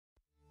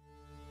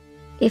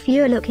If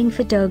you're looking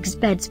for dogs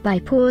beds by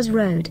Pawz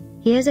Road,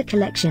 here's a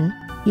collection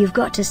you've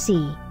got to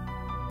see.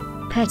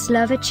 Pets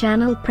Lover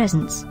Channel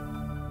presents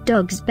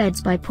Dogs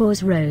Beds by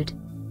Pawz Road.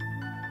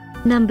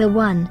 Number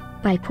 1,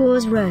 by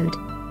Pawz Road.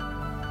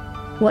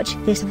 Watch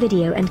this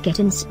video and get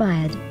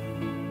inspired.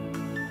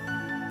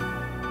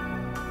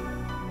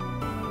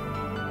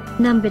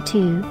 Number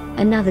 2,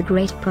 another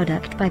great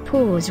product by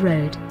Pawz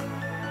Road.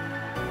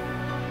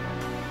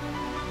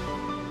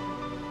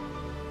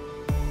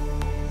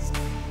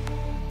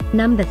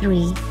 Number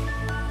 3.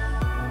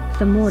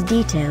 For more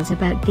details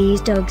about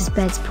these dogs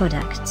beds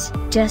products,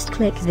 just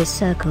click this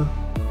circle.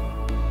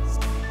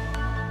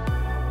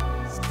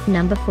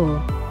 Number 4.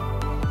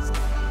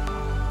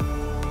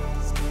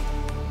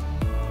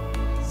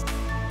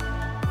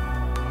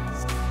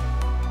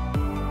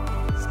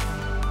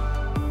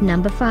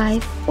 Number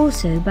 5,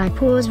 also by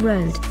Pawz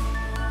Road.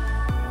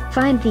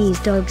 Find these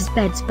dogs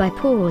beds by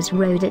Pawz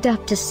Road at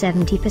up to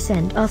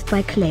 70% off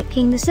by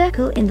clicking the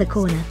circle in the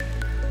corner.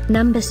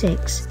 Number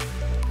 6.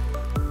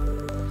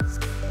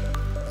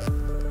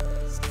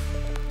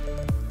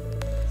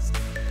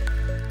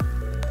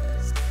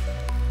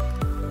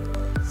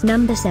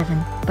 Number 7,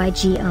 by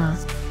GR.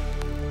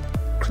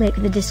 Click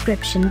the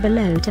description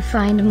below to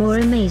find more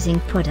amazing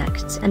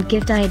products and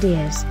gift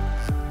ideas.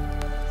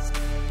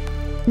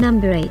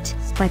 Number 8,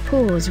 by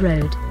Pawz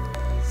Road.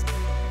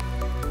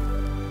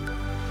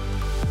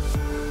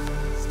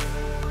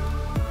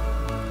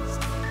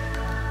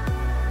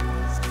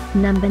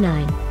 Number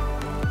 9.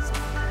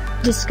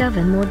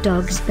 Discover more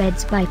dogs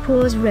beds by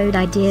Pawz Road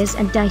ideas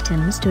and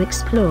items to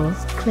explore,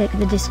 click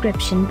the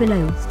description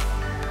below.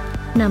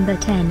 Number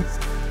 10.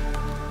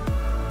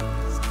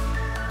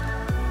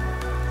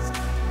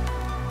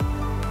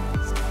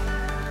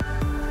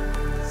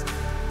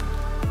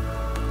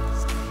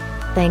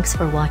 Thanks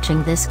for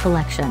watching this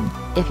collection.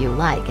 If you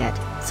like it,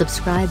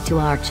 subscribe to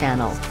our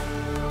channel.